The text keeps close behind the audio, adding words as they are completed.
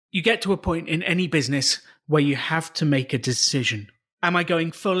You get to a point in any business where you have to make a decision. Am I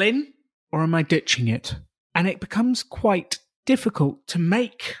going full in or am I ditching it? And it becomes quite difficult to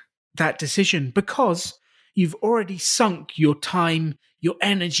make that decision because you've already sunk your time, your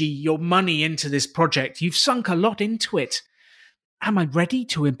energy, your money into this project. You've sunk a lot into it. Am I ready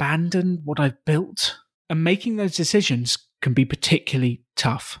to abandon what I've built? And making those decisions can be particularly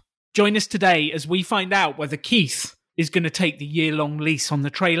tough. Join us today as we find out whether Keith is going to take the year-long lease on the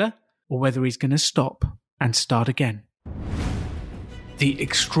trailer or whether he's going to stop and start again. The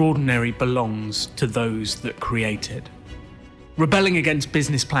extraordinary belongs to those that create it. Rebelling against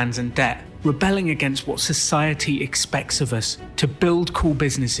business plans and debt, rebelling against what society expects of us to build cool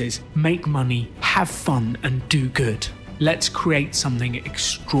businesses, make money, have fun, and do good. Let's create something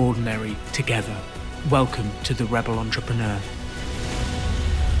extraordinary together. Welcome to the Rebel Entrepreneur.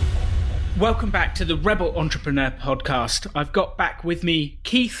 Welcome back to the Rebel Entrepreneur podcast. I've got back with me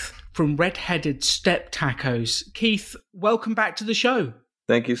Keith from Red-Headed Step Tacos. Keith, welcome back to the show.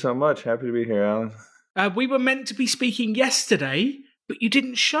 Thank you so much. Happy to be here, Alan. We were meant to be speaking yesterday, but you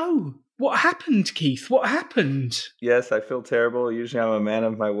didn't show. What happened, Keith? What happened? Yes, I feel terrible. Usually I'm a man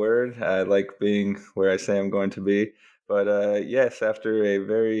of my word. I like being where I say I'm going to be. But yes, after a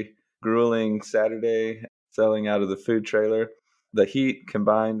very grueling Saturday selling out of the food trailer, the heat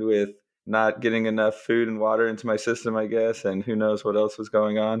combined with not getting enough food and water into my system, I guess, and who knows what else was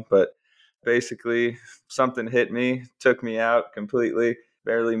going on. But basically, something hit me, took me out completely,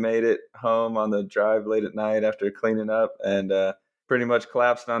 barely made it home on the drive late at night after cleaning up, and pretty much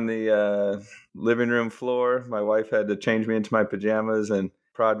collapsed on the living room floor. My wife had to change me into my pajamas and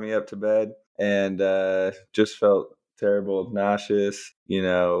prod me up to bed, and just felt terrible, nauseous,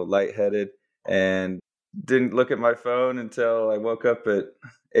 lightheaded, and didn't look at my phone until I woke up at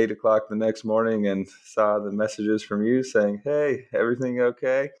 8 o'clock the next morning and saw the messages from you saying, "Hey, everything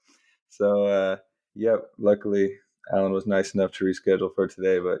okay?" So, luckily Alan was nice enough to reschedule for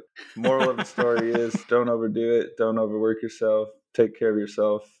today. But moral of the story is don't overdo it. Don't overwork yourself. Take care of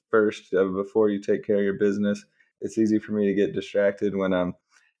yourself first before you take care of your business. It's easy for me to get distracted when I'm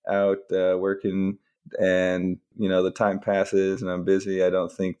out working and, the time passes and I'm busy. I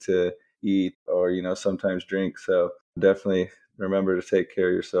don't think to eat or, sometimes drink. So definitely remember to take care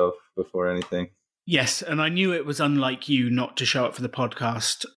of yourself before anything. Yes, and I knew it was unlike you not to show up for the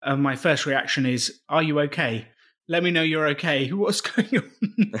podcast. My first reaction is, are you okay? Let me know you're okay. What's going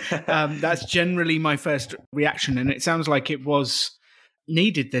on? That's generally my first reaction. And it sounds like it was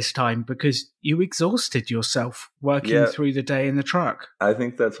needed this time because you exhausted yourself working through the day in the truck. I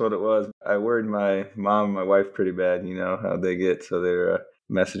think that's what it was. I worried my mom and my wife pretty bad, how they get. So they're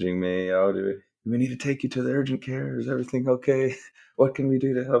messaging me, "Oh, do we need to take you to the urgent care? Is everything okay? What can we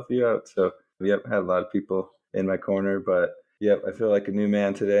do to help you out?" So, had a lot of people in my corner. But, I feel like a new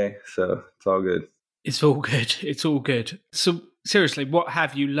man today. So it's all good. It's all good. It's all good. So seriously, what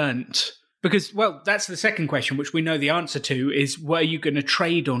have you learnt? Because, that's the second question, which we know the answer to, is were you going to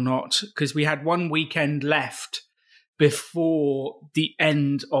trade or not? Because we had one weekend left before the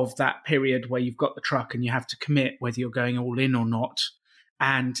end of that period where you've got the truck and you have to commit whether you're going all in or not.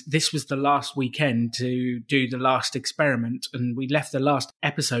 And this was the last weekend to do the last experiment. And we left the last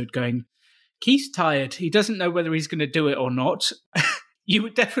episode going, Keith's tired. He doesn't know whether he's going to do it or not. You were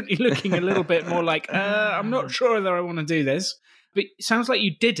definitely looking a little bit more like, I'm not sure whether I want to do this. But it sounds like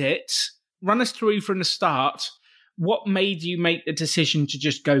you did it. Run us through from the start. What made you make the decision to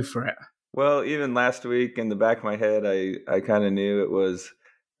just go for it? Well, even last week in the back of my head, I kind of knew it was,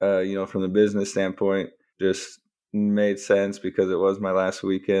 from the business standpoint, just made sense because it was my last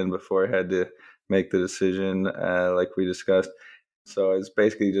weekend before I had to make the decision, like we discussed. So I was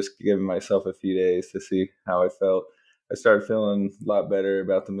basically just giving myself a few days to see how I felt. I started feeling a lot better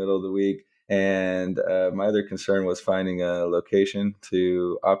about the middle of the week. And my other concern was finding a location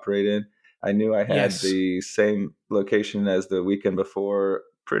to operate in. I knew I had the same location as the weekend before,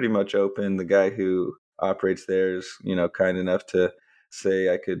 pretty much open. The guy who operates there is, kind enough to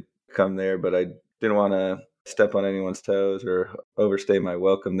say I could come there, but I didn't want to step on anyone's toes or overstay my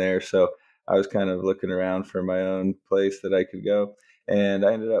welcome there. So I was kind of looking around for my own place that I could go. And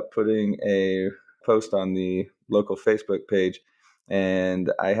I ended up putting a post on the local Facebook page.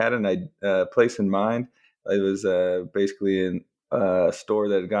 And I had a place in mind. It was basically in a store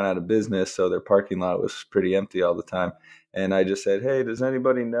that had gone out of business, so their parking lot was pretty empty all the time. And I just said, "Hey, does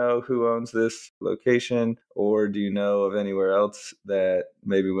anybody know who owns this location, or do you know of anywhere else that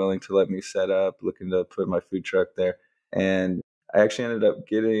may be willing to let me set up, looking to put my food truck there?" And I actually ended up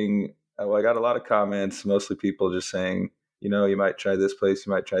getting, I got a lot of comments, mostly people just saying, you might try this place,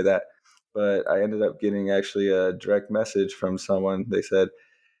 you might try that. But I ended up getting actually a direct message from someone. They said,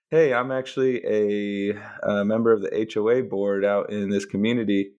 Hey, I'm actually a member of the HOA board out in this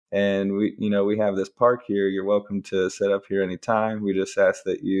community, and we have this park here. You're welcome to set up here anytime. We just ask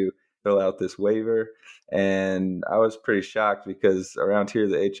that you fill out this waiver." And I was pretty shocked because around here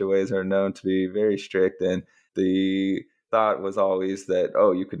the HOAs are known to be very strict, and the thought was always that,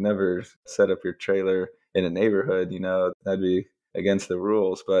 oh, you could never set up your trailer in a neighborhood. That'd be against the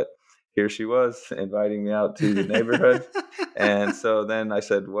rules. But here she was inviting me out to the neighborhood. And so then I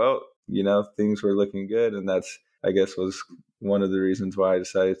said, well, things were looking good. And that's, I guess, was one of the reasons why I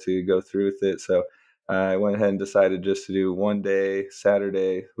decided to go through with it. So I went ahead and decided just to do one day,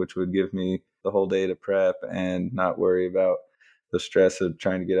 Saturday, which would give me the whole day to prep and not worry about the stress of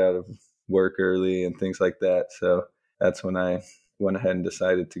trying to get out of work early and things like that. So that's when I went ahead and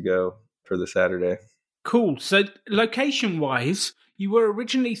decided to go for the Saturday. Cool. So location-wise, you were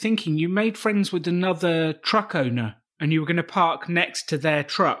originally thinking you made friends with another truck owner and you were going to park next to their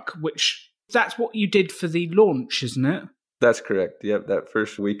truck, which that's what you did for the launch, isn't it? That's correct. Yep, that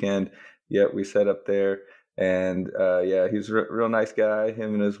first weekend, yep, we set up there. And yeah, he's a real nice guy.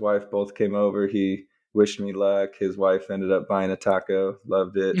 Him and his wife both came over. He wished me luck. His wife ended up buying a taco,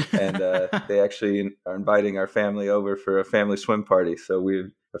 loved it. And they actually are inviting our family over for a family swim party. So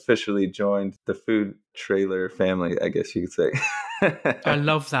we've officially joined the food trailer family, I guess you could say. I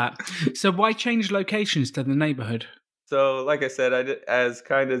love that. So why change locations to the neighborhood? So, like I said, I did, as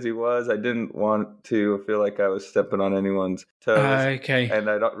kind as he was, I didn't want to feel like I was stepping on anyone's toes. Okay. And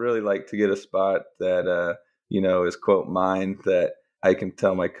I don't really like to get a spot that, is, quote, mine, that I can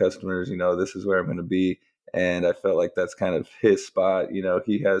tell my customers, this is where I'm going to be. And I felt like that's kind of his spot.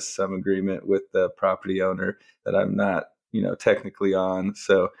 He has some agreement with the property owner that I'm not, technically on.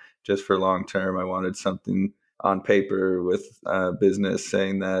 So just for long term, I wanted something on paper with business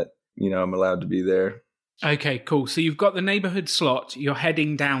saying that, I'm allowed to be there. Okay, cool. So you've got the neighborhood slot. You're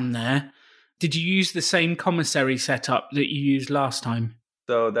heading down there. Did you use the same commissary setup that you used last time?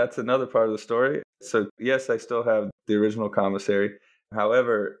 So that's another part of the story. So yes, I still have the original commissary.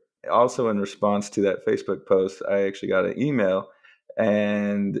 However, also in response to that Facebook post, I actually got an email,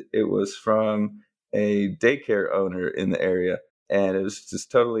 and it was from a daycare owner in the area. And it was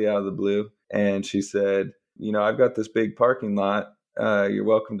just totally out of the blue. And she said, I've got this big parking lot. You're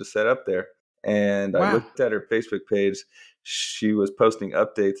welcome to set up there. And Wow. I looked at her Facebook page. She was posting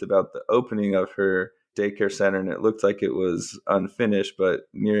updates about the opening of her daycare center, and it looked like it was unfinished but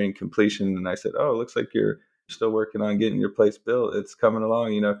nearing completion. And I said, oh, it looks like you're still working on getting your place built. It's coming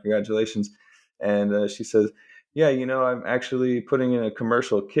along, congratulations. And she says, yeah, I'm actually putting in a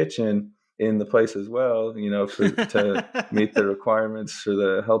commercial kitchen in the place as well, to meet the requirements for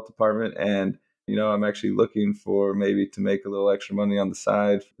the health department. And I'm actually looking for maybe to make a little extra money on the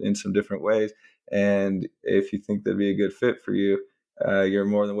side in some different ways. And if you think that'd be a good fit for you, you're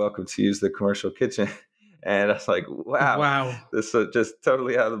more than welcome to use the commercial kitchen. And I was like, wow. This is just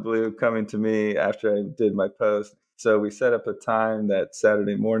totally out of the blue coming to me after I did my post. So we set up a time that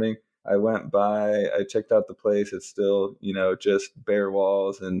Saturday morning. I went by, I checked out the place. It's still, just bare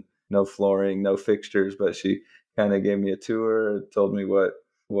walls and no flooring, no fixtures, but she kind of gave me a tour, told me what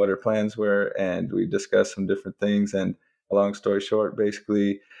her plans were, and we discussed some different things. And a long story short,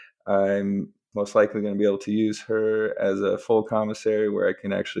 basically, I'm most likely going to be able to use her as a full commissary where I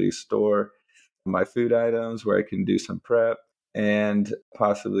can actually store my food items, where I can do some prep, and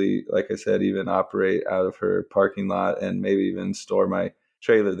possibly, like I said, even operate out of her parking lot and maybe even store my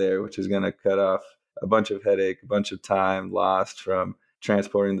trailer there, which is going to cut off a bunch of headache, a bunch of time lost from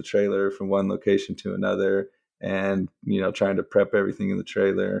transporting the trailer from one location to another, and trying to prep everything in the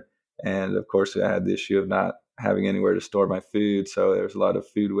trailer. And of course, I had the issue of not having anywhere to store my food, so there was a lot of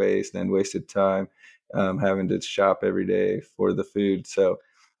food waste and wasted time, having to shop every day for the food. So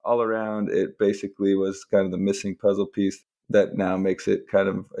all around, it basically was kind of the missing puzzle piece that now makes it kind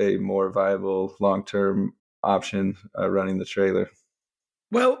of a more viable long-term option, running the trailer.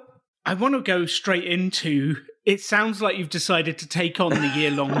 Well, I want to go straight into, it sounds like you've decided to take on the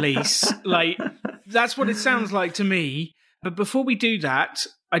year-long lease. Like, that's what it sounds like to me. But before we do that,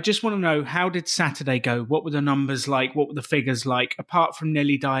 I just want to know, how did Saturday go? What were the numbers like? What were the figures like? Apart from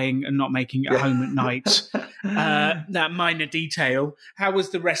nearly dying and not making it home at night, that minor detail, how was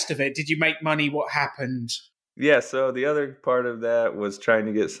the rest of it? Did you make money? What happened? Yeah, so the other part of that was trying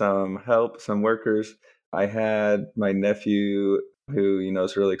to get some help, some workers. I had my nephew who,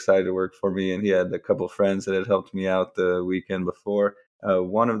 is really excited to work for me, and he had a couple of friends that had helped me out the weekend before.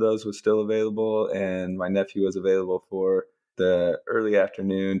 One of those was still available, and my nephew was available for the early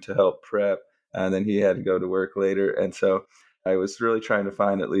afternoon to help prep, and then he had to go to work later. And so I was really trying to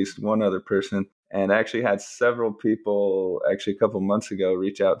find at least one other person. And I actually had several people actually a couple months ago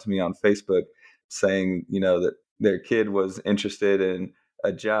reach out to me on Facebook saying, that their kid was interested in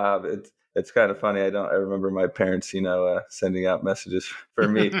a job. It's kind of funny. I remember my parents, sending out messages for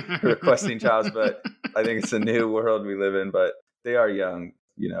me requesting jobs, but I think it's a new world we live in, but they are young,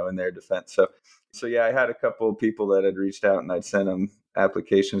 in their defense. So yeah, I had a couple of people that had reached out and I'd sent them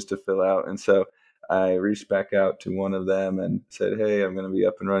applications to fill out. And so I reached back out to one of them and said, hey, I'm going to be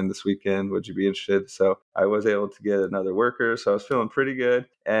up and running this weekend. Would you be interested? So I was able to get another worker. So I was feeling pretty good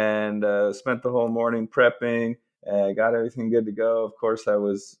and spent the whole morning prepping and got everything good to go. Of course, I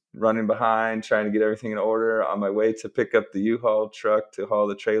was running behind, trying to get everything in order. On my way to pick up the U-Haul truck to haul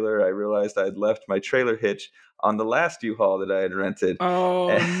the trailer, I realized I had left my trailer hitch on the last U-Haul that I had rented. Oh,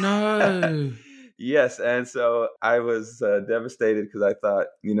 no. Yes. And so I was devastated because I thought,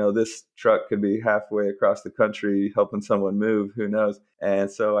 this truck could be halfway across the country helping someone move. Who knows? And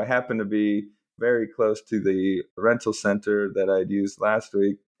so I happened to be very close to the rental center that I'd used last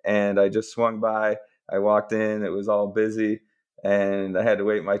week. And I just swung by. I walked in. It was all busy. And I had to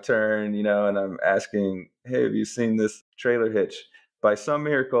wait my turn, and I'm asking, hey, have you seen this trailer hitch? By some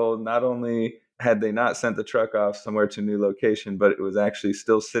miracle, not only had they not sent the truck off somewhere to a new location, but it was actually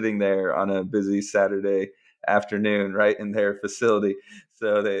still sitting there on a busy Saturday afternoon right in their facility.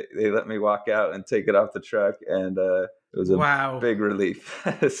 So they let me walk out and take it off the truck, and it was a big relief.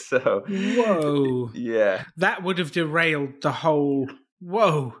 So, whoa. Yeah. That would have derailed the whole...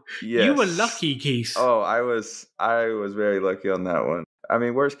 Whoa. Yes. You were lucky, Keith. Oh, I was very lucky on that one. I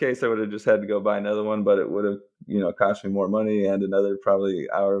mean, worst case, I would have just had to go buy another one, but it would have, cost me more money and another probably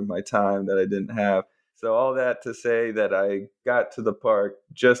hour of my time that I didn't have. So all that to say that I got to the park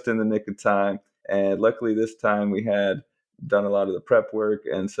just in the nick of time. And luckily this time we had done a lot of the prep work.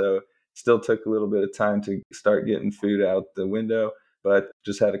 And so it still took a little bit of time to start getting food out the window, but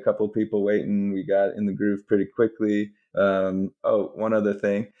just had a couple of people waiting. We got in the groove pretty quickly. One other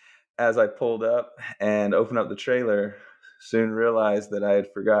thing. As I pulled up and opened up the trailer, soon realized that I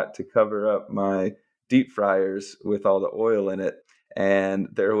had forgot to cover up my deep fryers with all the oil in it. And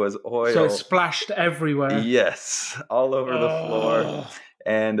there was oil. So it splashed everywhere. Yes, all over the floor.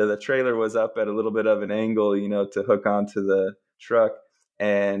 And the trailer was up at a little bit of an angle, to hook onto the truck.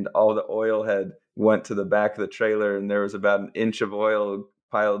 And all the oil had went to the back of the trailer, and there was about an inch of oil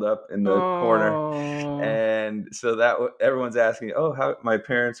piled up in the corner. And so that everyone's asking, how my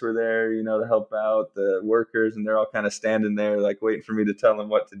parents were there, to help out the workers, and they're all kind of standing there like waiting for me to tell them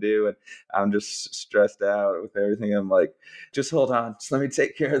what to do. And I'm just stressed out with everything. I'm like, just hold on, just let me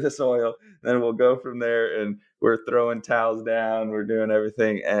take care of this oil. Then we'll go from there. And we're throwing towels down, we're doing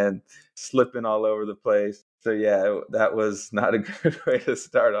everything and slipping all over the place. So yeah, that was not a good way to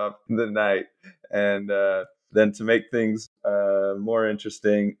start off the night. And then to make things more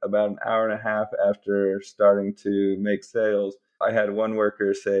interesting, about an hour and a half after starting to make sales, I had one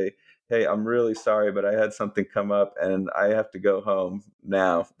worker say, hey, I'm really sorry, but I had something come up and I have to go home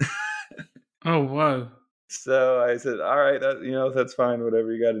now. Oh, whoa. So I said, all right, that's fine,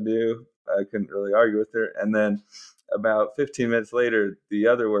 whatever you got to do. I couldn't really argue with her. And then about 15 minutes later, the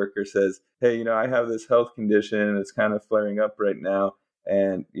other worker says, hey, I have this health condition and it's kind of flaring up right now.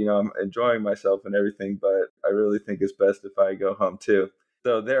 And, I'm enjoying myself and everything, but I really think it's best if I go home too.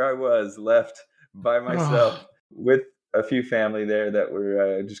 So there I was left by myself with a few family there that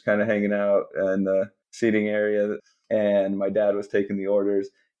were just kind of hanging out in the seating area. And my dad was taking the orders.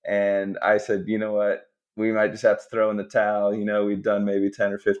 And I said, you know what? We might just have to throw in the towel. We've done maybe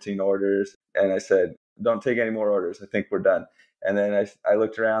 10 or 15 orders. And I said, don't take any more orders. I think we're done. And then I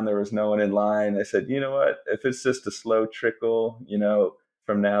looked around, there was no one in line. I said, you know what, if it's just a slow trickle,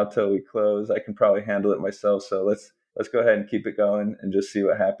 from now till we close, I can probably handle it myself. So let's go ahead and keep it going and just see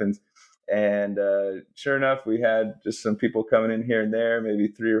what happens. And sure enough, we had just some people coming in here and there, maybe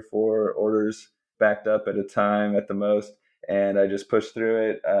 3 or 4 orders backed up at a time at the most. And I just pushed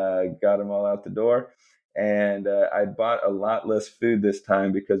through it, got them all out the door. And I bought a lot less food this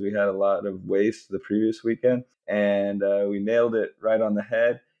time because we had a lot of waste the previous weekend. And we nailed it right on the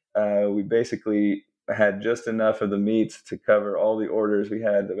head. We basically had just enough of the meats to cover all the orders. We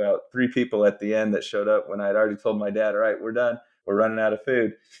had about 3 people at the end that showed up when I'd already told my dad, all right, we're done. We're running out of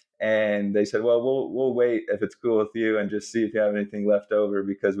food. And they said, well, we'll wait if it's cool with you and just see if you have anything left over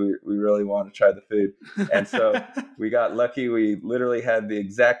because we really want to try the food. And so we got lucky. We literally had the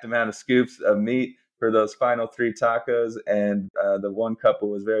exact amount of scoops of meat for those final 3 tacos. And the one couple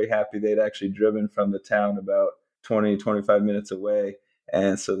was very happy. They'd actually driven from the town about 20, 25 minutes away.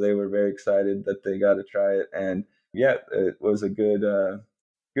 And so they were very excited that they got to try it. And yeah, it was a good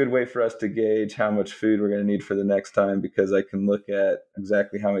good way for us to gauge how much food we're going to need for the next time, because I can look at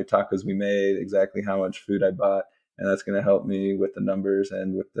exactly how many tacos we made, exactly how much food I bought, and that's going to help me with the numbers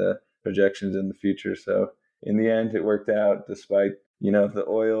and with the projections in the future. So in the end, it worked out despite, the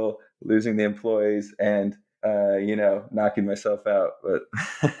oil, losing the employees, and, knocking myself out.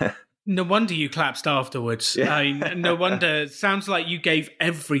 But No wonder you collapsed afterwards. yeah. I mean, no wonder. It sounds like you gave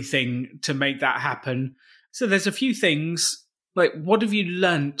everything to make that happen. So there's a few things, like what have you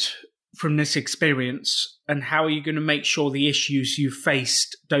learnt from this experience, and how are you going to make sure the issues you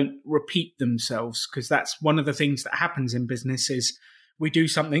faced don't repeat themselves? Because that's one of the things that happens in business is we do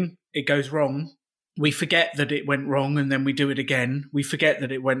something, it goes wrong. We forget that it went wrong, and then we do it again. We forget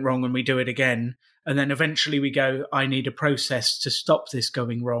that it went wrong, and we do it again. And then eventually we go, I need a process to stop this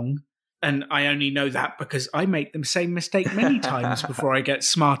going wrong. And I only know that because I make the same mistake many times before I get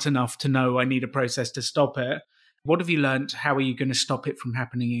smart enough to know I need a process to stop it. What have you learned? How are you going to stop it from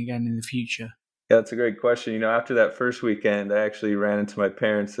happening again in the future? Yeah, that's a great question. After that first weekend, I actually ran into my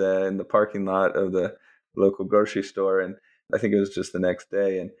parents in the parking lot of the local grocery store. And I think it was just the next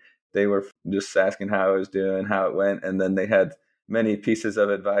day. And they were just asking how I was doing, how it went. And then they had many pieces of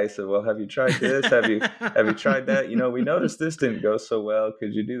advice of, well, have you tried this? Have you tried that? We noticed this didn't go so well.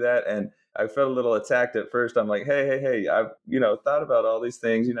 Could you do that? And I felt a little attacked at first. I'm like, hey, I've, thought about all these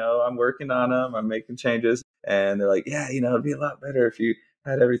things, I'm working on them. I'm making changes. And they're like, yeah, it'd be a lot better if you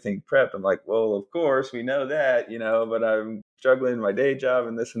had everything prepped. I'm like, well, of course we know that, but I'm struggling in my day job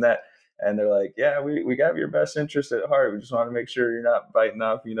and this and that. And they're like, yeah, we got your best interest at heart. We just want to make sure you're not biting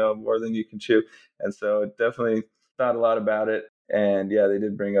off, more than you can chew. And so definitely thought a lot about it. And yeah, they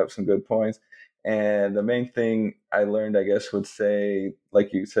did bring up some good points. And the main thing I learned, I guess, would say,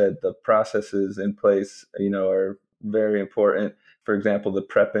 like you said, the processes in place, are very important. For example, the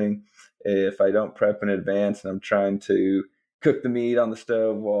prepping. If I don't prep in advance and I'm trying to cook the meat on the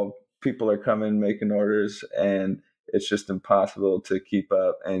stove while people are coming making orders, and it's just impossible to keep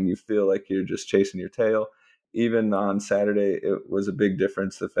up, and you feel like you're just chasing your tail. Even on Saturday, it was a big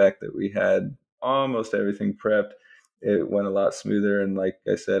difference. The fact that we had almost everything prepped, it went a lot smoother. And like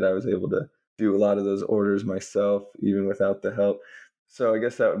I said, I was able to do a lot of those orders myself, even without the help. So I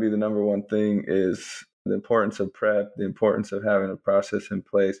guess that would be the number one thing, is the importance of prep, the importance of having a process in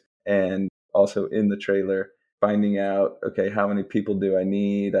place, and also in the trailer, finding out, okay, how many people do I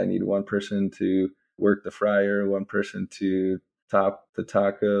need? I need one person to work the fryer, one person to top the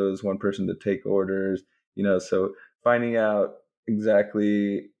tacos, one person to take orders, so finding out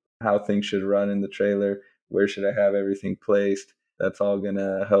exactly how things should run in the trailer, where should I have everything placed? That's all going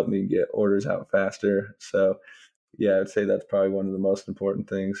to help me get orders out faster. So yeah, I'd say that's probably one of the most important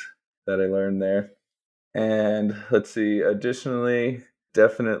things that I learned there. And let's see, additionally,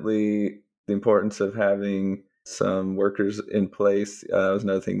 definitely the importance of having some workers in place was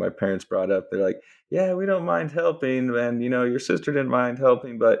another thing my parents brought up. They're like, yeah, we don't mind helping. And, your sister didn't mind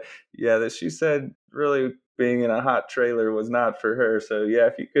helping. But yeah, that she said really being in a hot trailer was not for her. So yeah,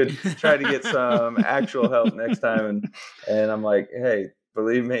 if you could try to get some actual help next time. And I'm like, hey,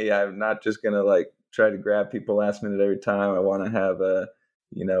 believe me, I'm not just going to like try to grab people last minute every time. I want to have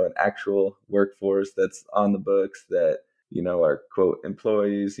an actual workforce that's on the books, that are quote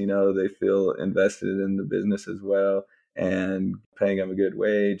employees, they feel invested in the business as well, and paying them a good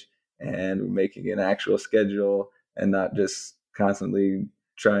wage and making an actual schedule, and not just constantly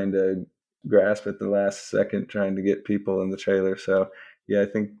trying to grasp at the last second trying to get people in the trailer. So yeah, I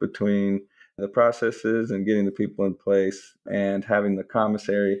think between the processes and getting the people in place and having the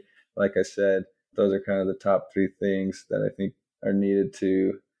commissary, like I said, those are kind of the top three things that I think are needed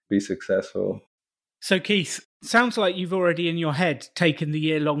to be successful. So, Keith, sounds like you've already in your head taken the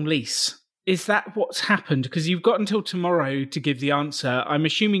year-long lease. Is that what's happened? Because you've got until tomorrow to give the answer. I'm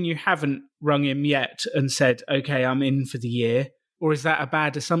assuming you haven't rung him yet and said, okay, I'm in for the year. Or is that a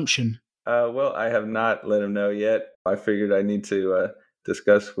bad assumption? Well, I have not let him know yet. I figured I need to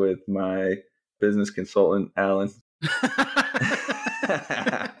discuss with my business consultant, Alan.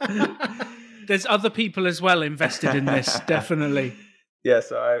 There's other people as well invested in this, definitely. Yeah,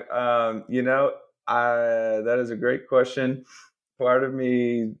 so that is a great question. Part of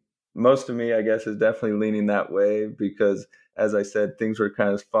me, most of me, I guess, is definitely leaning that way because, as I said, things were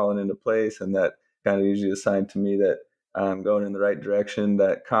kind of falling into place, and that kind of usually a sign to me that I'm going in the right direction.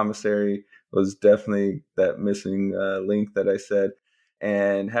 That commissary was definitely that missing link that I said.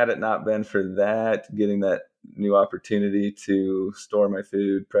 And had it not been for that, getting that new opportunity to store my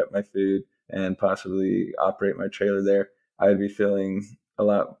food, prep my food, and possibly operate my trailer there, I'd be feeling a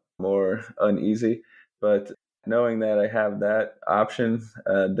lot more uneasy. But knowing that I have that option,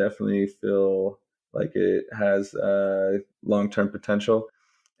 definitely feel like it has long-term potential.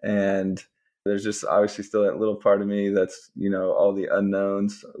 And there's just obviously still that little part of me that's, all the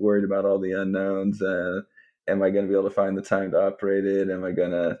unknowns, worried about all the unknowns. Am I going to be able to find the time to operate it? Am I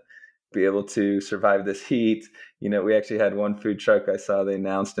going to be able to survive this heat? We actually had one food truck I saw they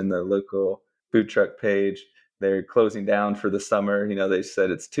announced in the local food truck page. They're closing down for the summer. They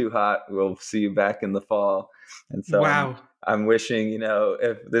said it's too hot. We'll see you back in the fall. And so Wow. I'm wishing,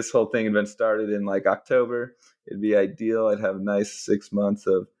 if this whole thing had been started in like October, it'd be ideal. I'd have a nice 6 months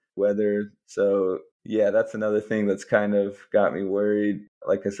of weather. So yeah, that's another thing that's kind of got me worried.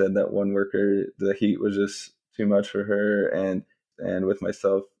 Like I said, that one worker, the heat was just too much for her. And with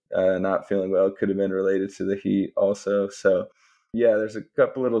myself not feeling well, it could have been related to the heat also. So yeah, there's a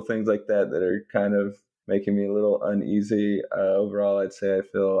couple little things like that are kind of making me a little uneasy. Overall, I'd say I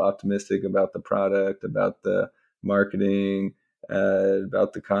feel optimistic about the product, about the marketing,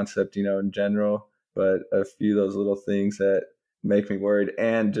 about the concept, in general. But a few of those little things that make me worried.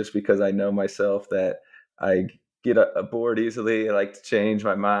 And just because I know myself that I get bored easily, I like to change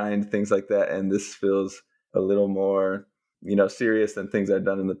my mind, things like that. And this feels a little more, serious than things I've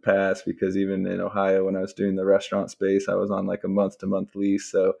done in the past, because even in Ohio, when I was doing the restaurant space, I was on like a month-to-month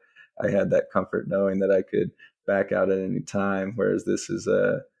lease. So I had that comfort knowing that I could back out at any time, whereas this is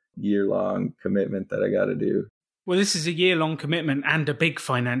a year-long commitment that I got to do. Well, this is a year-long commitment and a big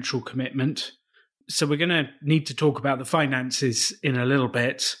financial commitment. So we're going to need to talk about the finances in a little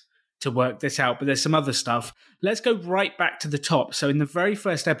bit to work this out, but there's some other stuff. Let's go right back to the top. So in the very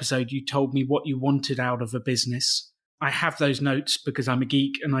first episode, you told me what you wanted out of a business. I have those notes because I'm a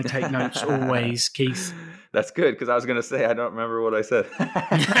geek and I take notes always, Keith. That's good, because I was going to say I don't remember what I said.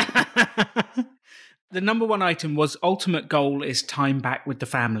 The number one item was ultimate goal is time back with the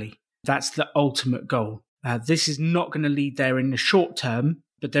family. That's the ultimate goal. This is not going to lead there in the short term,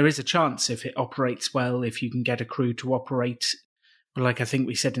 but there is a chance if it operates well, if you can get a crew to operate. But like I think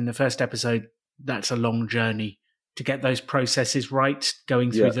we said in the first episode, that's a long journey. To get those processes right,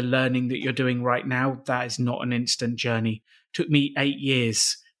 going through the learning that you're doing right now, that is not an instant journey. Took me 8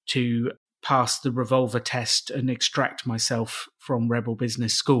 years to pass the revolver test and extract myself from Rebel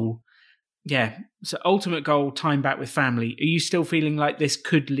Business School. Yeah, so ultimate goal, time back with family. Are you still feeling like this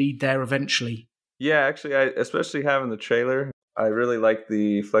could lead there eventually? Yeah, actually, especially having the trailer, I really like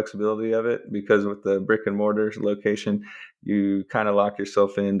the flexibility of it, because with the brick and mortar location, you kind of lock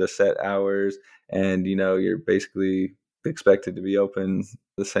yourself into set hours, and you're basically expected to be open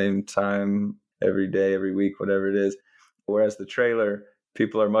the same time every day, every week, whatever it is. Whereas the trailer,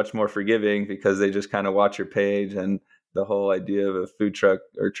 people are much more forgiving because they just kind of watch your page, and the whole idea of a food truck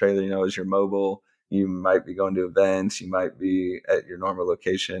or trailer, is you're mobile. You might be going to events, you might be at your normal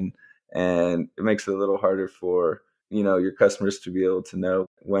location, and it makes it a little harder for your customers to be able to know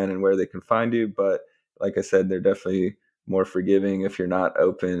when and where they can find you. But like I said, they're definitely more forgiving if you're not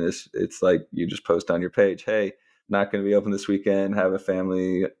open. It's like you just post on your page, hey, not going to be open this weekend, have a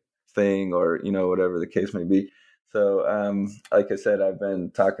family thing, or whatever the case may be. So like I said, I've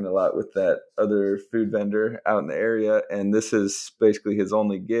been talking a lot with that other food vendor out in the area, and this is basically his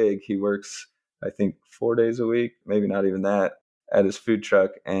only gig. He works, I think, 4 days a week, maybe not even that, at his food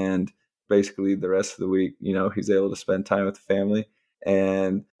truck. And basically the rest of the week, he's able to spend time with the family.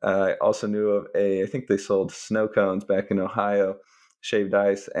 And I also knew of I think they sold snow cones back in Ohio, shaved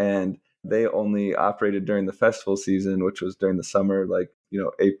ice, and they only operated during the festival season, which was during the summer, like,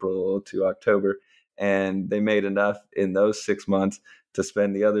 April to October. And they made enough in those 6 months to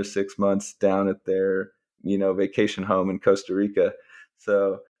spend the other 6 months down at their, vacation home in Costa Rica.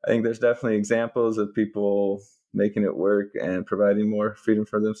 So I think there's definitely examples of people making it work and providing more freedom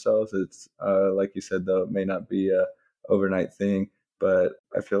for themselves. It's like you said, though, it may not be a overnight thing, but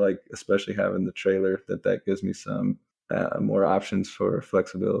I feel like, especially having the trailer, that gives me some more options for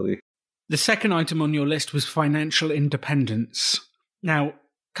flexibility. The second item on your list was financial independence. Now,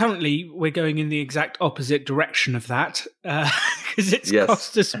 currently, we're going in the exact opposite direction of that, because it's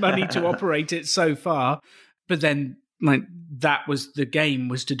cost us money to operate it so far. But then, that was the game,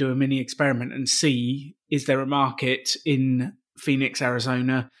 was to do a mini experiment and see, is there a market in Phoenix,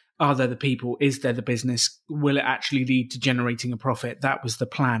 Arizona? Are there the people? Is there the business? Will it actually lead to generating a profit? That was the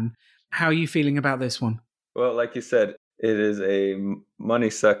plan. How are you feeling about this one? Well, like you said, it is a money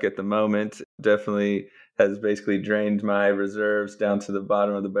suck at the moment. Definitely has basically drained my reserves down to the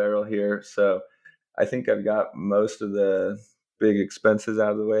bottom of the barrel here. So I think I've got most of the big expenses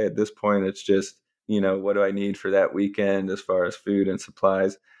out of the way. At this point, it's just, what do I need for that weekend as far as food and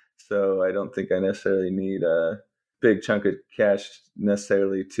supplies? So I don't think I necessarily need a big chunk of cash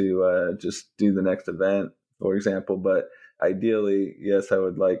necessarily to just do the next event, for example. But ideally, yes, I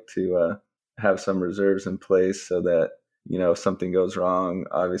would like to have some reserves in place so that if something goes wrong,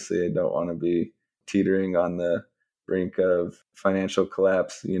 obviously I don't want to be teetering on the brink of financial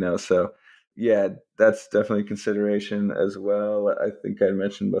collapse, so yeah, that's definitely consideration as well. I think I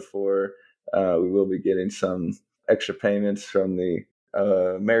mentioned before, we will be getting some extra payments from the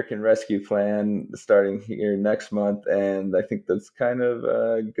American Rescue Plan starting here next month. And I think that's kind of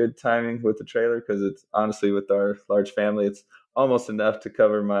good timing with the trailer, because it's honestly, with our large family, it's almost enough to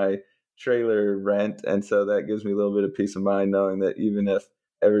cover my trailer rent. And so that gives me a little bit of peace of mind knowing that even if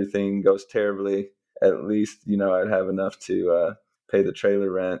everything goes terribly, at least, I'd have enough to pay the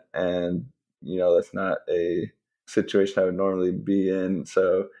trailer rent. And, that's not a situation I would normally be in.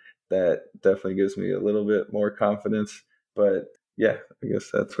 So that definitely gives me a little bit more confidence. But yeah, I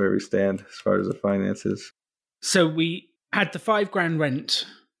guess that's where we stand as far as the finances. So we had the $5,000 rent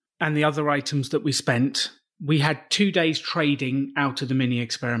and the other items that we spent. We had 2 days trading out of the mini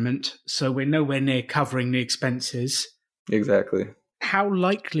experiment, so we're nowhere near covering the expenses. Exactly. How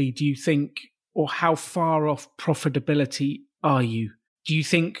likely do you think, or how far off profitability are you? Do you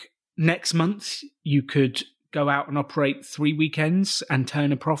think next month you could go out and operate 3 weekends and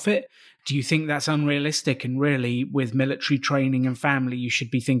turn a profit? Do you think that's unrealistic? And really, with military training and family, you should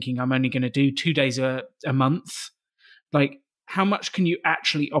be thinking, I'm only going to do 2 days a month. Like, how much can you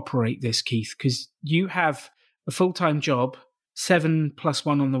actually operate this, Keith? Because you have a full-time job, 7 plus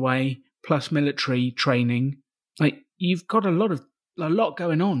 1 on the way, plus military training. Like, you've got a lot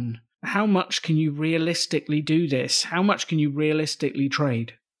going on. How much can you realistically do this? How much can you realistically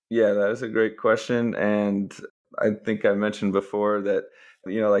trade? Yeah, that is a great question. And I think I mentioned before that,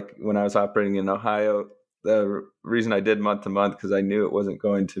 like when I was operating in Ohio, the reason I did month to month, because I knew it wasn't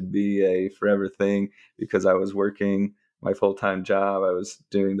going to be a forever thing, because I was working my full-time job. I was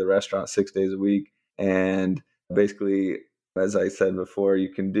doing the restaurant 6 days a week. And basically, as I said before,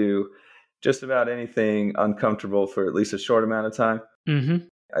 you can do just about anything uncomfortable for at least a short amount of time. Mm-hmm.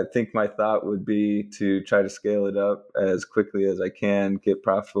 I think my thought would be to try to scale it up as quickly as I can, get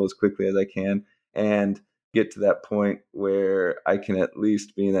profitable as quickly as I can, and get to that point where I can at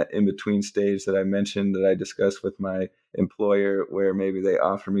least be in that in-between stage that I mentioned, that I discussed with my employer, where maybe they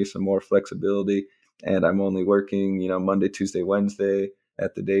offer me some more flexibility and I'm only working, Monday, Tuesday, Wednesday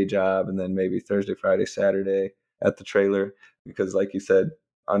at the day job, and then maybe Thursday, Friday, Saturday at the trailer. Because like you said,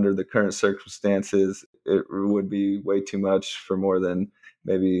 under the current circumstances, it would be way too much for more than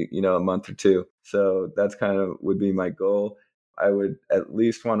maybe, a month or two. So that's kind of would be my goal. I would at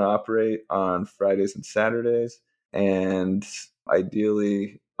least want to operate on Fridays and Saturdays, and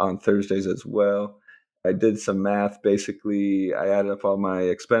ideally on Thursdays as well. I did some math. Basically, I added up all my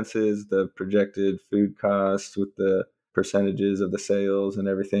expenses, the projected food costs with the percentages of the sales and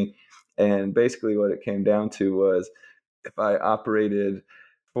everything. And basically what it came down to was, if I operated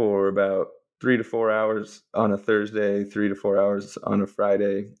for about 3 to 4 hours on a Thursday, 3 to 4 hours on a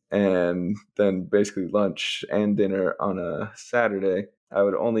Friday, and then basically lunch and dinner on a Saturday, I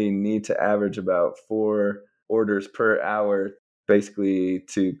would only need to average about 4 orders per hour, basically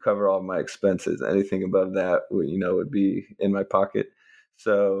to cover all my expenses. Anything above that would be in my pocket.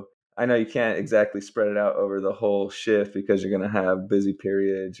 So I know you can't exactly spread it out over the whole shift, because you're going to have busy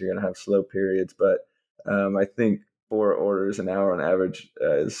periods, you're going to have slow periods, but I think 4 orders an hour on average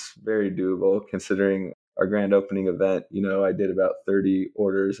is very doable, considering our grand opening event. I did about 30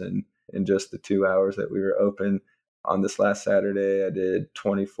 orders in just the 2 hours that we were open. On this last Saturday, I did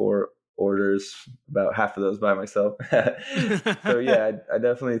 24 orders, about half of those by myself. So yeah, I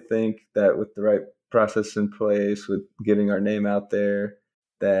definitely think that with the right process in place, with getting our name out there,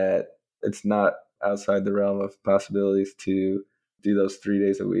 that it's not outside the realm of possibilities to do those 3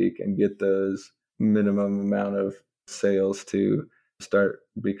 days a week and get those minimum amount of sales to start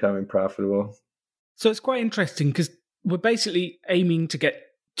becoming profitable. So it's quite interesting, because we're basically aiming to get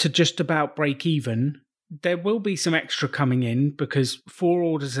to just about break even. There will be some extra coming in, because 4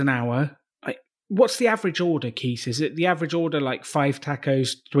 orders an hour. What's the average order, Keith? Is it the average order like 5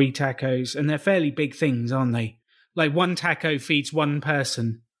 tacos, 3 tacos? And they're fairly big things, aren't they? Like 1 taco feeds 1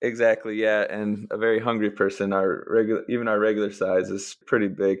 person. Exactly, yeah. And a very hungry person, even our regular size is pretty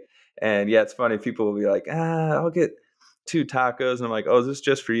big. And yeah, it's funny. People will be like, I'll get 2 tacos. And I'm like, oh, is this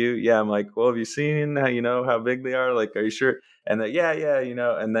just for you? Yeah. I'm like, well, have you seen how big they are? Like, are you sure? And then, yeah,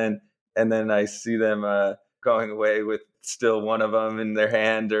 and then I see them going away with still one of them in their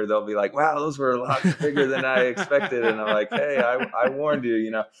hand, or they'll be like, wow, those were a lot bigger than I expected. And I'm like, hey, I warned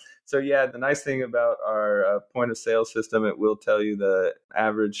you. So yeah, the nice thing about our point of sale system, it will tell you the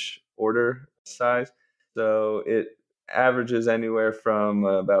average order size. So it averages anywhere from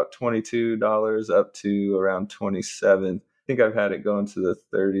about $22 up to around $27. I think I've had it go into the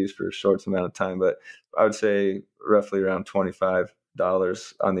 30s for a short amount of time, but I would say roughly around $25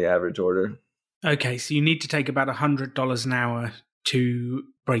 on the average order. Okay, so you need to take about $100 an hour to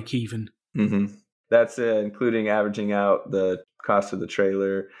break even. Mm-hmm. That's including averaging out the cost of the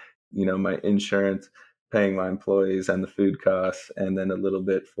trailer, my insurance, paying my employees and the food costs, and then a little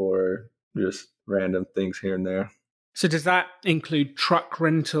bit for just random things here and there. So does that include truck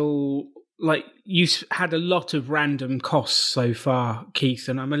rental? Like, you had a lot of random costs so far, Keith,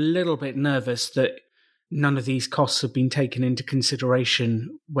 and I'm a little bit nervous that none of these costs have been taken into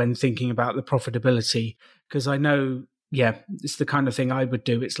consideration when thinking about the profitability. Because I know, it's the kind of thing I would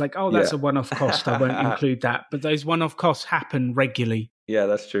do. It's like, that's a one-off cost. I won't include that. But those one-off costs happen regularly. Yeah,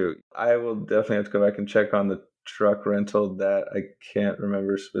 that's true. I will definitely have to go back and check on the truck rental. That I can't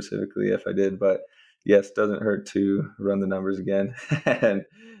remember specifically if I did, but yes, doesn't hurt to run the numbers again and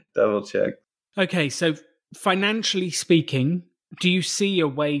double check. Okay, so financially speaking, do you see a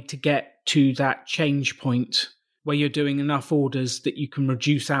way to get to that change point where you're doing enough orders that you can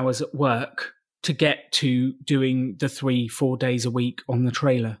reduce hours at work to get to doing the 3-4 days a week on the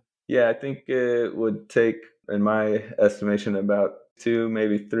trailer? Yeah, I think it would take, in my estimation, about 2,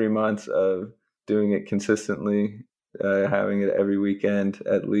 maybe 3 months of doing it consistently, having it every weekend,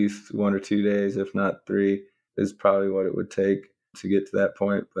 at least 1 or 2 days, if not 3, is probably what it would take to get to that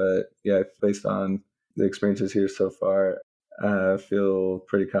point. But yeah, based on the experiences here so far, I feel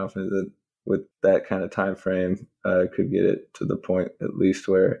pretty confident that with that kind of time frame, I could get it to the point at least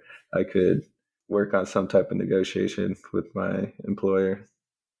where I could work on some type of negotiation with my employer.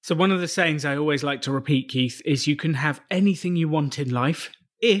 So one of the sayings I always like to repeat, Keith, is you can have anything you want in life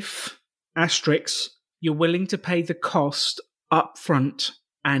if, asterisks, you're willing to pay the cost up front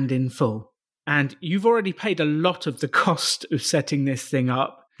and in full. And you've already paid a lot of the cost of setting this thing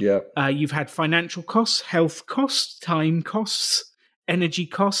up. Yeah. You've had financial costs, health costs, time costs, energy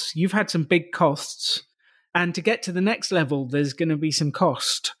costs. You've had some big costs. And to get to the next level, there's going to be some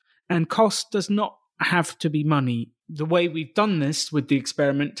cost. And cost does not have to be money. The way we've done this with the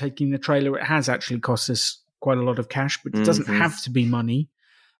experiment, taking the trailer, it has actually cost us quite a lot of cash, but it doesn't have to be money.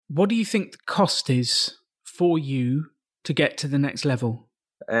 What do you think the cost is for you to get to the next level?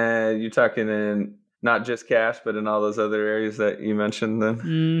 And you're talking in not just cash, but in all those other areas that you mentioned then?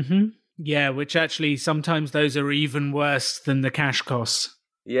 Mm-hmm. Yeah, which actually sometimes those are even worse than the cash costs.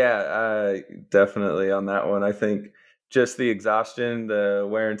 Yeah, definitely on that one. I think just the exhaustion, the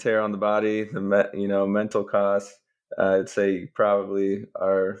wear and tear on the body, the mental costs, I'd say probably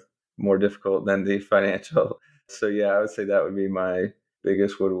are more difficult than the financial. So yeah, I would say that would be my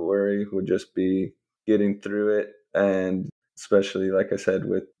biggest worry would just be getting through it. And especially, like I said,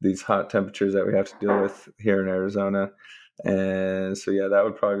 with these hot temperatures that we have to deal with here in Arizona. And so, yeah, that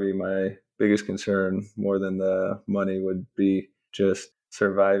would probably be my biggest concern more than the money would be just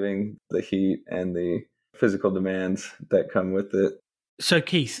surviving the heat and the physical demands that come with it. So,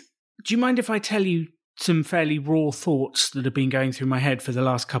 Keith, do you mind if I tell you some fairly raw thoughts that have been going through my head for the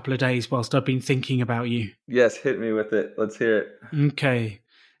last couple of days whilst I've been thinking about you? Yes, hit me with it. Let's hear it. Okay.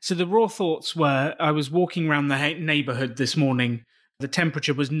 So the raw thoughts were, I was walking around the neighborhood this morning. The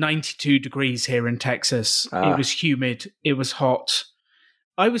temperature was 92 degrees here in Texas. It was humid. It was hot.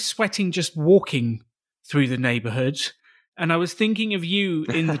 I was sweating just walking through the neighborhood. And I was thinking of you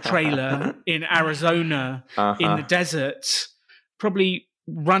in the trailer in Arizona, in the desert, probably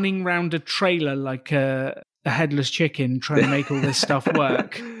running around a trailer like a headless chicken trying to make all this stuff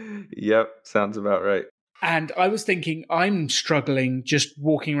work. Yep, sounds about right. And I was thinking, I'm struggling just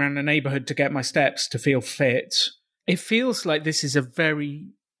walking around the neighborhood to get my steps to feel fit. It feels like this is a very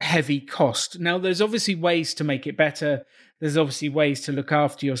heavy cost. Now, there's obviously ways to make it better. There's obviously ways to look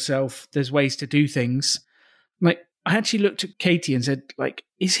after yourself. There's ways to do things. Like, I actually looked at Katie and said, like,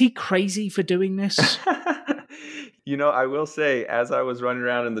 is he crazy for doing this? I will say, as I was running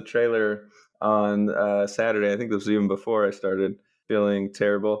around in the trailer on Saturday, I think this was even before I started feeling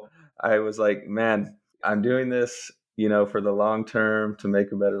terrible, I was like, man, I'm doing this, for the long term to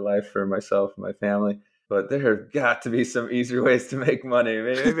make a better life for myself and my family. But there have got to be some easier ways to make money.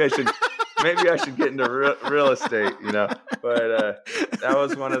 Maybe I should get into real estate, But that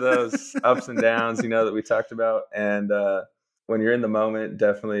was one of those ups and downs, that we talked about. And when you're in the moment,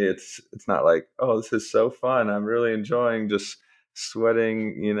 definitely it's not like, oh, this is so fun. I'm really enjoying just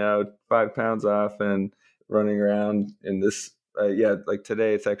sweating, 5 pounds off and running around in this. Like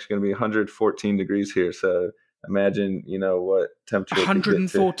today, it's actually going to be 114 degrees here. So imagine, what temperature.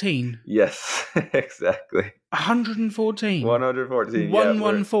 114? Yes, exactly. 114? 114.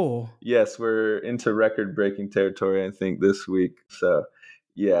 114? Yes, we're into record-breaking territory, I think, this week. So,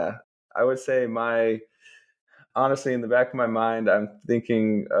 yeah, I would say my honestly, in the back of my mind, I'm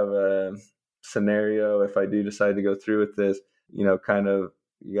thinking of a scenario if I do decide to go through with this, kind of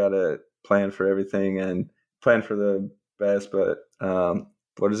you got to plan for everything and plan for the best, but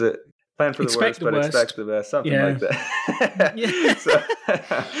what is it? Plan for the Expect worst, the but worst. expect the best, something Yeah. like that. Yeah.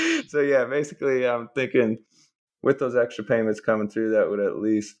 So yeah, basically I'm thinking with those extra payments coming through, that would at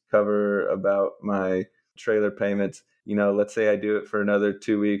least cover about my trailer payments. Let's say I do it for another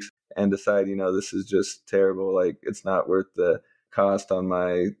 2 weeks and decide, this is just terrible. Like it's not worth the cost on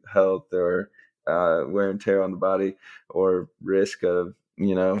my health or wear and tear on the body or risk of,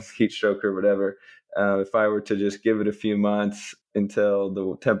 heat stroke or whatever. If I were to just give it a few months until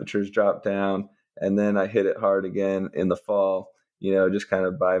the temperatures drop down and then I hit it hard again in the fall, just kind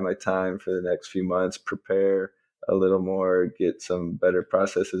of buy my time for the next few months, prepare a little more, get some better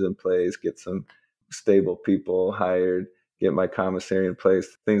processes in place, get some stable people hired, get my commissary in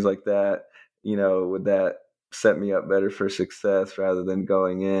place, things like that. Would that set me up better for success rather than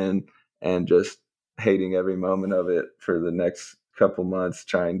going in and just hating every moment of it for the next couple months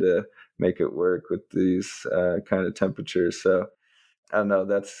trying to make it work with these kind of temperatures? So I don't know,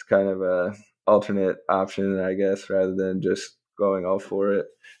 that's kind of a alternate option, I guess, rather than just going all for it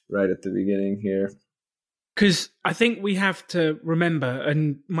right at the beginning here. Because I think we have to remember,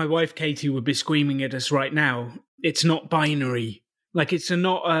 and my wife Katie would be screaming at us right now, it's not binary. Like it's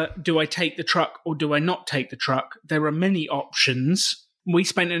not do I take the truck or do I not take the truck? There are many options. We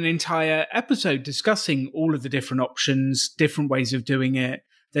spent an entire episode discussing all of the different options, different ways of doing it.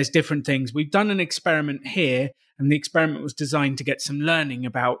 There's different things. We've done an experiment here, and the experiment was designed to get some learning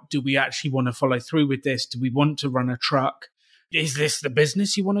about, do we actually want to follow through with this? Do we want to run a truck? Is this the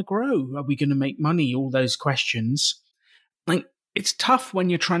business you want to grow? Are we going to make money? All those questions. Like, it's tough when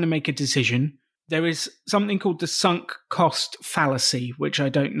you're trying to make a decision. There is something called the sunk cost fallacy, which I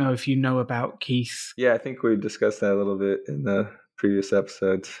don't know if you know about, Keith. Yeah, I think we discussed that a little bit in the previous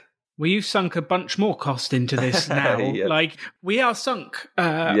episodes. Well, you've sunk a bunch more cost into this now. Yep. Like, we are sunk.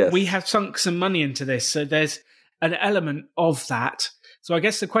 Yes. We have sunk some money into this. So there's an element of that. So I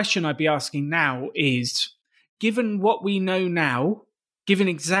guess the question I'd be asking now is, given what we know now, given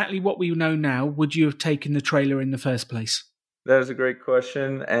exactly what we know now, would you have taken the trailer in the first place? That is a great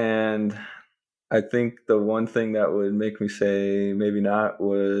question. And I think the one thing that would make me say maybe not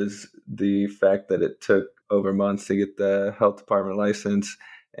was the fact that it took over months to get the health department license.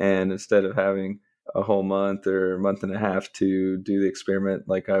 And instead of having a whole month or month and a half to do the experiment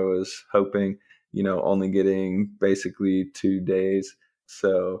like I was hoping, only getting basically 2 days.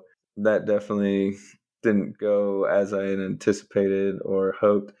 So that definitely didn't go as I had anticipated or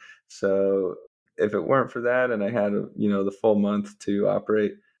hoped. So if it weren't for that and I had, the full month to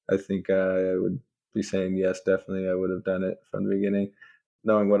operate, I think I would be saying yes, definitely I would have done it from the beginning.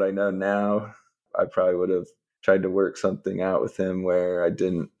 Knowing what I know now, I probably would have tried to work something out with him where I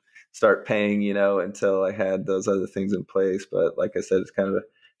didn't start paying, until I had those other things in place. But like I said, it's kind of a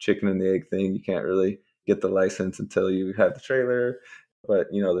chicken and the egg thing. You can't really get the license until you have the trailer. But,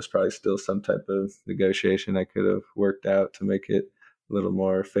 there's probably still some type of negotiation I could have worked out to make it a little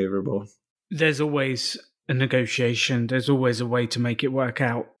more favorable. There's always a negotiation. There's always a way to make it work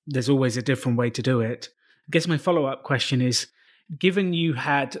out. There's always a different way to do it. I guess my follow-up question is, given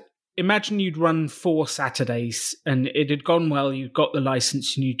imagine you'd run 4 Saturdays and it had gone well, you'd got the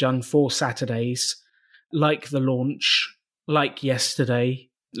license and you'd done 4 Saturdays, like the launch, like yesterday,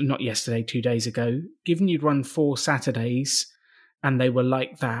 not yesterday, 2 days ago. Given you'd run 4 Saturdays and they were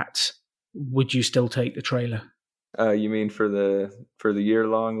like that, would you still take the trailer? You mean for the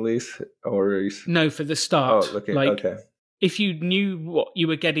year-long lease, or no, for the start? Oh, okay. Okay. If you knew what you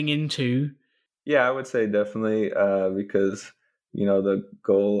were getting into. Yeah, I would say definitely, because the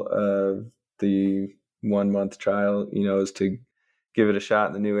goal of the 1 month trial, is to give it a shot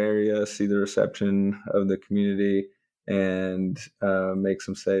in the new area, see the reception of the community, and make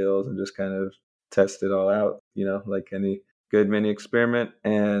some sales and just kind of test it all out, like any good mini experiment.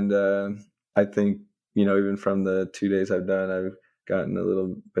 And I think, even from the 2 days I've done, I've gotten a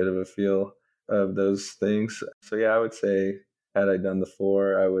little bit of a feel of those things. So yeah, I would say had I done the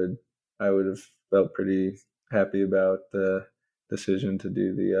 4, I would have felt pretty happy about the decision to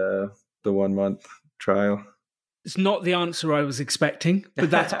do the 1 month trial. It's not the answer I was expecting,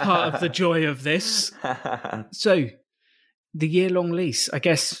 but that's part of the joy of this. So, the year-long lease, I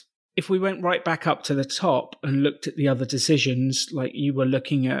guess if we went right back up to the top and looked at the other decisions, like you were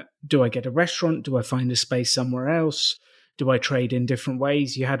looking at, do I get a restaurant? Do I find a space somewhere else? Do I trade in different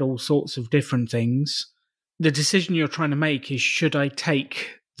ways? You had all sorts of different things. The decision you're trying to make is, should I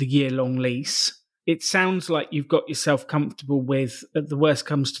take the year-long lease? it sounds like you've got yourself comfortable with, at the worst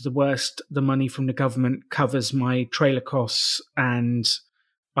comes to the worst, the money from the government covers my trailer costs and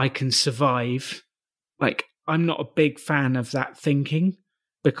I can survive. Like, I'm not a big fan of that thinking,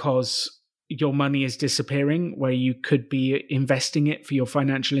 because your money is disappearing, where you could be investing it for your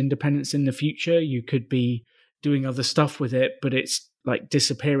financial independence in the future. You could be doing other stuff with it, but it's like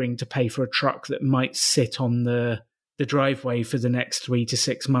disappearing to pay for a truck that might sit on the driveway for the next 3 to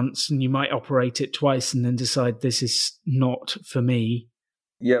 6 months, and you might operate it twice and then decide this is not for me.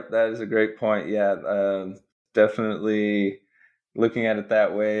 Yep, that is a great point. Yeah, definitely looking at it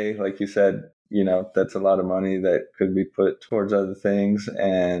that way, like you said, that's a lot of money that could be put towards other things.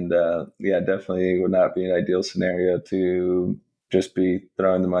 And definitely would not be an ideal scenario to just be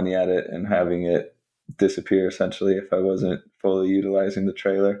throwing the money at it and having it disappear essentially if I wasn't fully utilizing the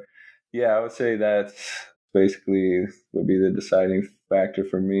trailer. Yeah, I would say that's basically would be the deciding factor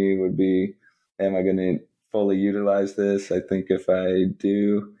for me, would be, am I going to fully utilize this? I think if I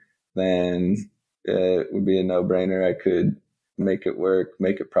do, then it would be a no-brainer. I could make it work,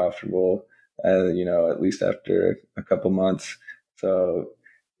 make it profitable, at least after a couple months. So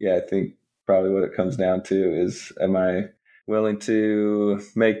yeah, I think probably what it comes down to is, am I willing to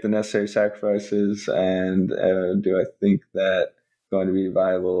make the necessary sacrifices, and do I think that going to be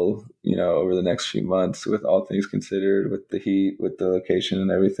viable, over the next few months, with all things considered, with the heat, with the location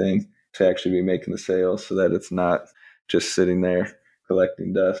and everything, to actually be making the sale, so that it's not just sitting there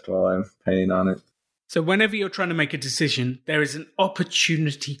collecting dust while I'm paying on it. So whenever you're trying to make a decision, there is an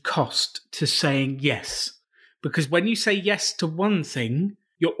opportunity cost to saying yes. Because when you say yes to one thing,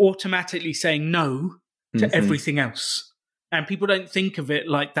 you're automatically saying no to everything else. And people don't think of it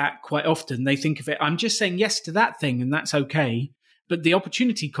like that quite often. They think of it, I'm just saying yes to that thing and that's okay. But the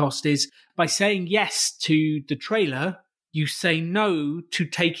opportunity cost is, by saying yes to the trailer, you say no to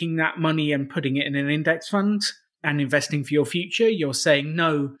taking that money and putting it in an index fund and investing for your future. You're saying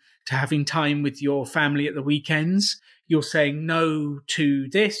no to having time with your family at the weekends. You're saying no to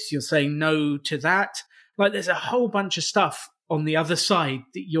this. You're saying no to that. Like, there's a whole bunch of stuff on the other side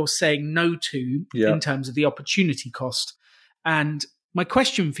that you're saying no to in terms of the opportunity cost. And my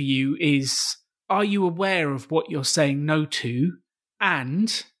question for you is, are you aware of what you're saying no to?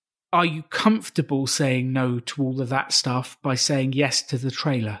 And are you comfortable saying no to all of that stuff by saying yes to the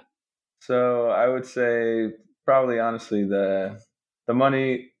trailer? So I would say probably honestly the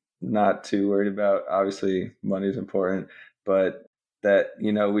money, not too worried about. Obviously money is important, but that,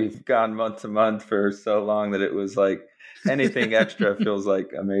 we've gone month to month for so long that it was like anything extra feels like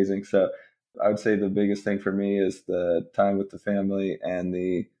amazing. So I would say the biggest thing for me is the time with the family and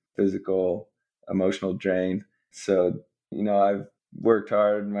the physical, emotional drain. So, I've worked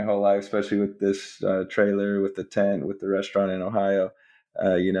hard my whole life, especially with this trailer, with the tent, with the restaurant in Ohio.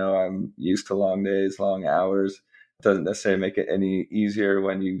 I'm used to long days, long hours. It doesn't necessarily make it any easier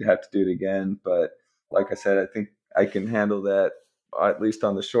when you have to do it again. But like I said, I think I can handle that, at least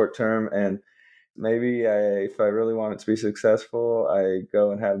on the short term. And maybe if I really want it to be successful, I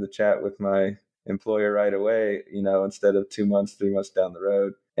go and have the chat with my employer right away, instead of 2 months, 3 months down the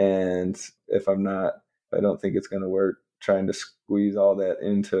road. And if I don't think it's going to work, trying to squeeze all that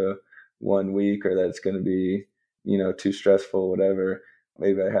into 1 week, or that it's going to be, too stressful, whatever,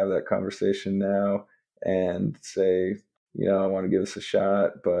 maybe I have that conversation now and say, I want to give this a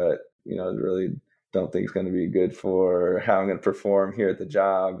shot, but, really don't think it's going to be good for how I'm going to perform here at the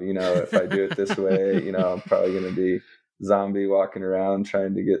job. If I do it this way, I'm probably going to be zombie walking around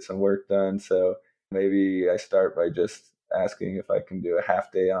trying to get some work done. So maybe I start by just asking if I can do a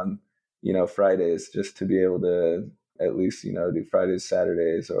half day on, Fridays, just to be able to at least, do Fridays,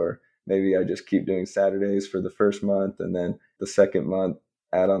 Saturdays, or maybe I just keep doing Saturdays for the first month, and then the second month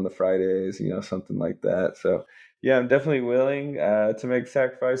add on the Fridays, something like that. So yeah, I'm definitely willing to make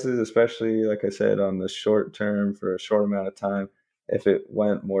sacrifices, especially, like I said, on the short term for a short amount of time. If it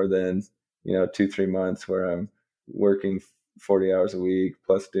went more than, 2-3 months where I'm working 40 hours a week,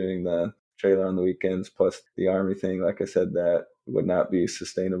 plus doing the trailer on the weekends, plus the Army thing, like I said, that would not be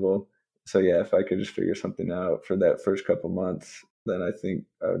sustainable. So yeah, if I could just figure something out for that first couple months, then I think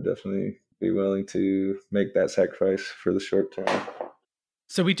I would definitely be willing to make that sacrifice for the short term.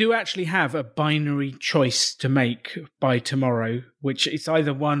 So we do actually have a binary choice to make by tomorrow, which it's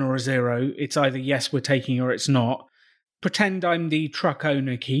either 1 or a 0. It's either yes, we're taking, or it's not. Pretend I'm the truck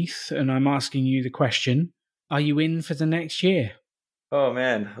owner, Keith, and I'm asking you the question, are you in for the next year? Oh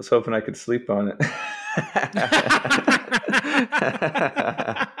man, I was hoping I could sleep on it.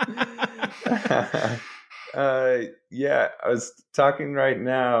 Yeah, I was talking right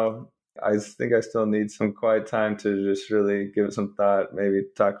now I think I still need some quiet time to just really give it some thought, maybe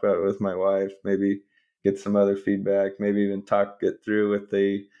talk about it with my wife, maybe get some other feedback, maybe even talk it through with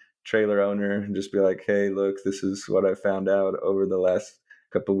the trailer owner and just be like, hey, look, this is what I found out over the last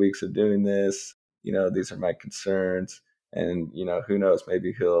couple of weeks of doing this. These are my concerns. And, who knows,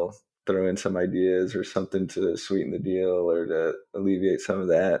 maybe he'll throw in some ideas or something to sweeten the deal or to alleviate some of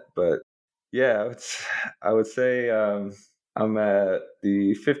that. But yeah, I would say I'm at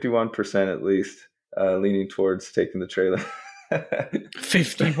the 51% at least, leaning towards taking the trailer.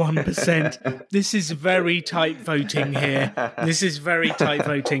 51%. This is very tight voting here. This is very tight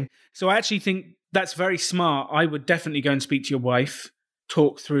voting. So I actually think that's very smart. I would definitely go and speak to your wife,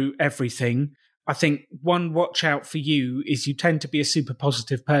 talk through everything. I think one watch out for you is you tend to be a super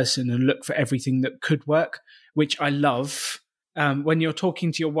positive person and look for everything that could work, which I love. When you're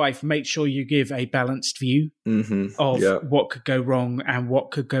talking to your wife, make sure you give a balanced view of what could go wrong and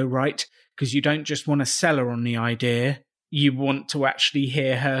what could go right, because you don't just want to sell her on the idea. You want to actually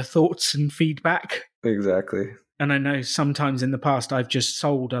hear her thoughts and feedback. Exactly. And I know sometimes in the past I've just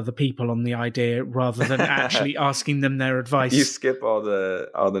sold other people on the idea rather than actually asking them their advice. You skip all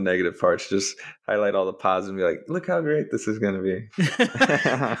the negative parts, just highlight all the positive and be like, look how great this is going to be.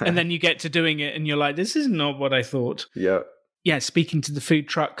 And then you get to doing it and you're like, this is not what I thought. Yep. Yeah, speaking to the food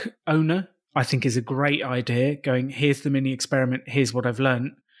truck owner, I think is a great idea. Going, here's the mini experiment, here's what I've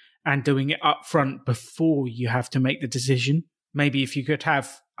learned, and doing it up front before you have to make the decision. Maybe if you could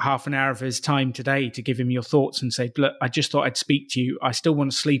have half an hour of his time today to give him your thoughts and say, look, I just thought I'd speak to you. I still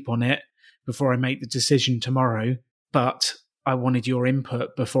want to sleep on it before I make the decision tomorrow, but I wanted your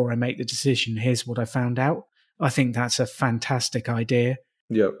input before I make the decision. Here's what I found out. I think that's a fantastic idea.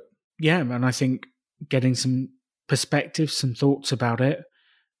 Yep. Yeah, and I think getting some perspective, some thoughts about it,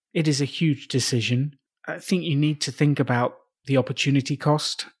 it is a huge decision. I think you need to think about the opportunity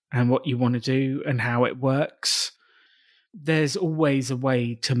cost and what you want to do and how it works. There's always a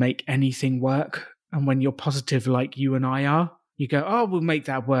way to make anything work. And when you're positive like you and I are, you go, oh, we'll make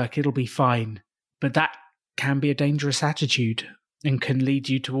that work. It'll be fine. But that can be a dangerous attitude and can lead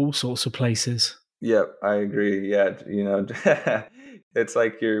you to all sorts of places. Yep, I agree. Yeah, it's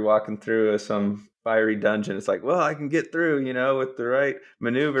like you're walking through some fiery dungeon. It's like, well, I can get through, with the right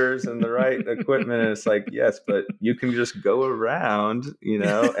maneuvers and the right equipment. And it's like, yes, but you can just go around,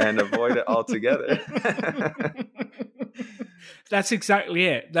 and avoid it altogether. That's exactly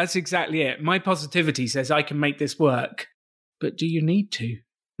it. That's exactly it. My positivity says I can make this work, but do you need to?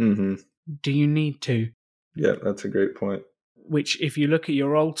 Mm-hmm. Do you need to? Yeah, that's a great point. Which, if you look at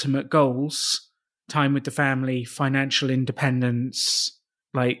your ultimate goals, time with the family, financial independence,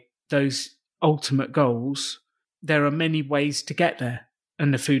 like those ultimate goals, there are many ways to get there.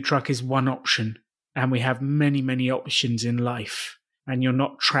 And the food truck is one option. And we have many, many options in life. And you're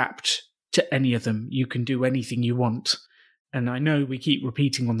not trapped to any of them. You can do anything you want. And I know we keep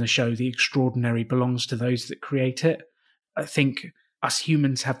repeating on the show, the extraordinary belongs to those that create it. I think us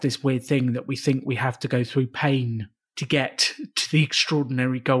humans have this weird thing that we think we have to go through pain to get to the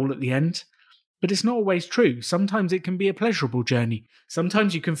extraordinary goal at the end. But it's not always true. Sometimes it can be a pleasurable journey.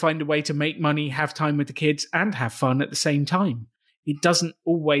 Sometimes you can find a way to make money, have time with the kids, and have fun at the same time. It doesn't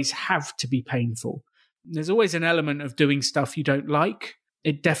always have to be painful. There's always an element of doing stuff you don't like.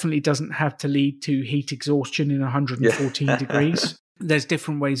 It definitely doesn't have to lead to heat exhaustion in 114 degrees. There's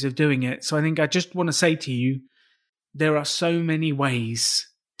different ways of doing it. So I think I just want to say to you, there are so many ways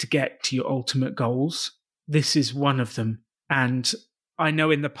to get to your ultimate goals. This is one of them. And I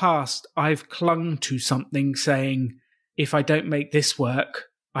know in the past, I've clung to something saying, if I don't make this work,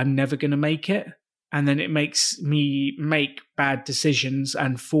 I'm never going to make it. And then it makes me make bad decisions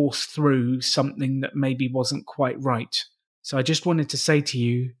and force through something that maybe wasn't quite right. So I just wanted to say to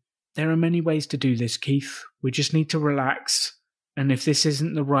you, there are many ways to do this, Keith. We just need to relax. And if this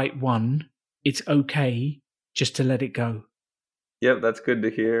isn't the right one, it's okay just to let it go. Yep, that's good to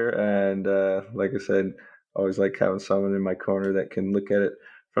hear. And like I said, always like having someone in my corner that can look at it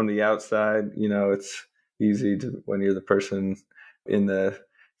from the outside. It's easy to, when you're the person in the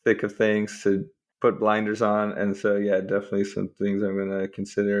thick of things, to put blinders on. And so, yeah, definitely some things I'm going to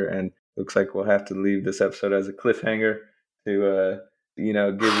consider. And looks like we'll have to leave this episode as a cliffhanger to, give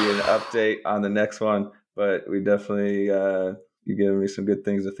you an update on the next one. But we definitely, you've given me some good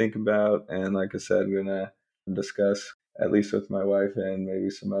things to think about. And like I said, we're going to discuss, at least with my wife and maybe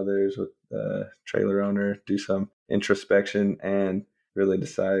some others with the trailer owner, do some introspection and really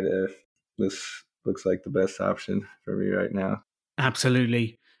decide if this looks like the best option for me right now.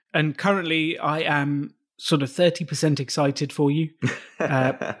 Absolutely. And currently I am sort of 30% excited for you.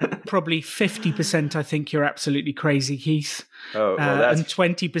 Probably 50% I think you're absolutely crazy, Keith. Oh, well, and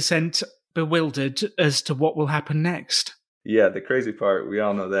 20% bewildered as to what will happen next. Yeah, the crazy part, we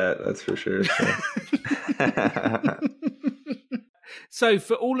all know that's for sure. So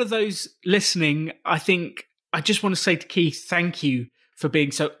for all of those listening, I think I just want to say to Keith, thank you for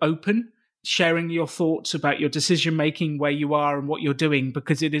being so open, sharing your thoughts about your decision making, where you are and what you're doing,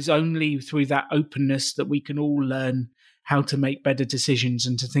 because it is only through that openness that we can all learn how to make better decisions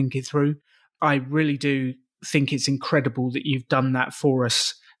and to think it through. I really do think it's incredible that you've done that for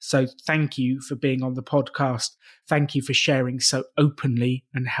us. So thank you for being on the podcast. Thank you for sharing so openly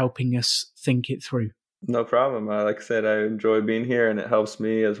and helping us think it through. No problem. Like I said, I enjoy being here, and it helps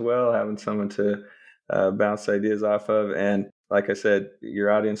me as well, having someone to bounce ideas off of. And like I said,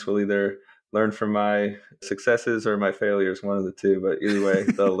 your audience will either learn from my successes or my failures, one of the two. But either way,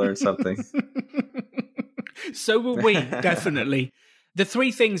 they'll learn something. So will we, definitely. The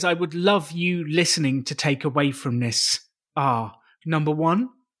three things I would love you listening to take away from this are, number one,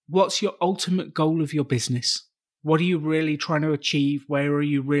 what's your ultimate goal of your business? What are you really trying to achieve? Where are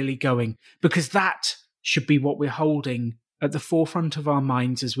you really going? Because that should be what we're holding at the forefront of our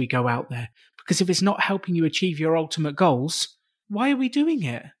minds as we go out there. Because if it's not helping you achieve your ultimate goals, why are we doing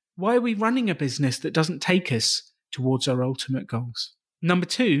it? Why are we running a business that doesn't take us towards our ultimate goals? Number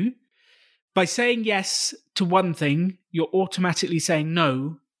two, by saying yes to one thing, you're automatically saying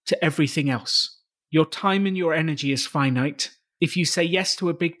no to everything else. Your time and your energy is finite. If you say yes to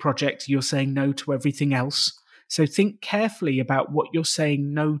a big project, you're saying no to everything else. So think carefully about what you're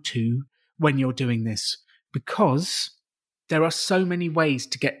saying no to when you're doing this, because there are so many ways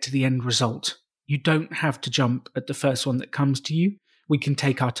to get to the end result. You don't have to jump at the first one that comes to you. We can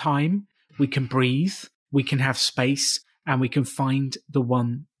take our time, we can breathe, we can have space, and we can find the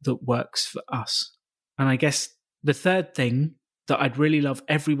one that works for us. And I guess the third thing that I'd really love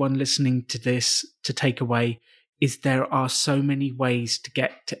everyone listening to this to take away is there are so many ways to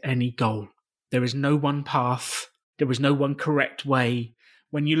get to any goal. There is no one path. There is no one correct way.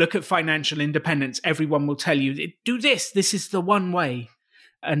 When you look at financial independence, everyone will tell you, do this. This is the one way.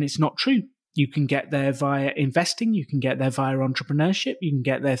 And it's not true. You can get there via investing. You can get there via entrepreneurship. You can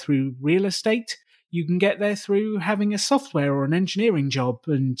get there through real estate. You can get there through having a software or an engineering job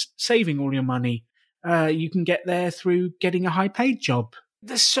and saving all your money. You can get there through getting a high-paid job.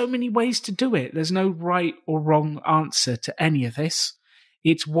 There's so many ways to do it. There's no right or wrong answer to any of this.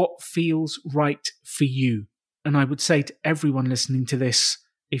 It's what feels right for you. And I would say to everyone listening to this,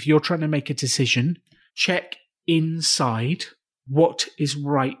 if you're trying to make a decision, check inside, what is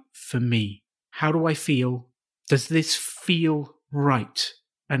right for me? How do I feel? Does this feel right?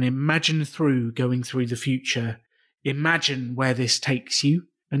 And imagine going through the future. Imagine where this takes you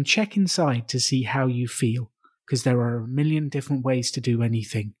and check inside to see how you feel, because there are a million different ways to do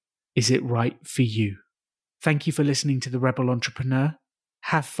anything. Is it right for you? Thank you for listening to The Rebel Entrepreneur.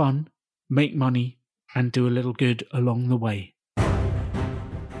 Have fun, make money, and do a little good along the way.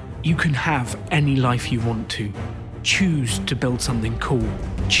 You can have any life you want to. Choose to build something cool.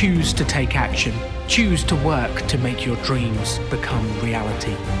 Choose to take action. Choose to work to make your dreams become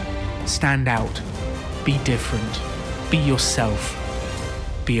reality. Stand out. Be different. Be yourself.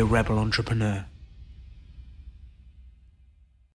 Be a rebel entrepreneur.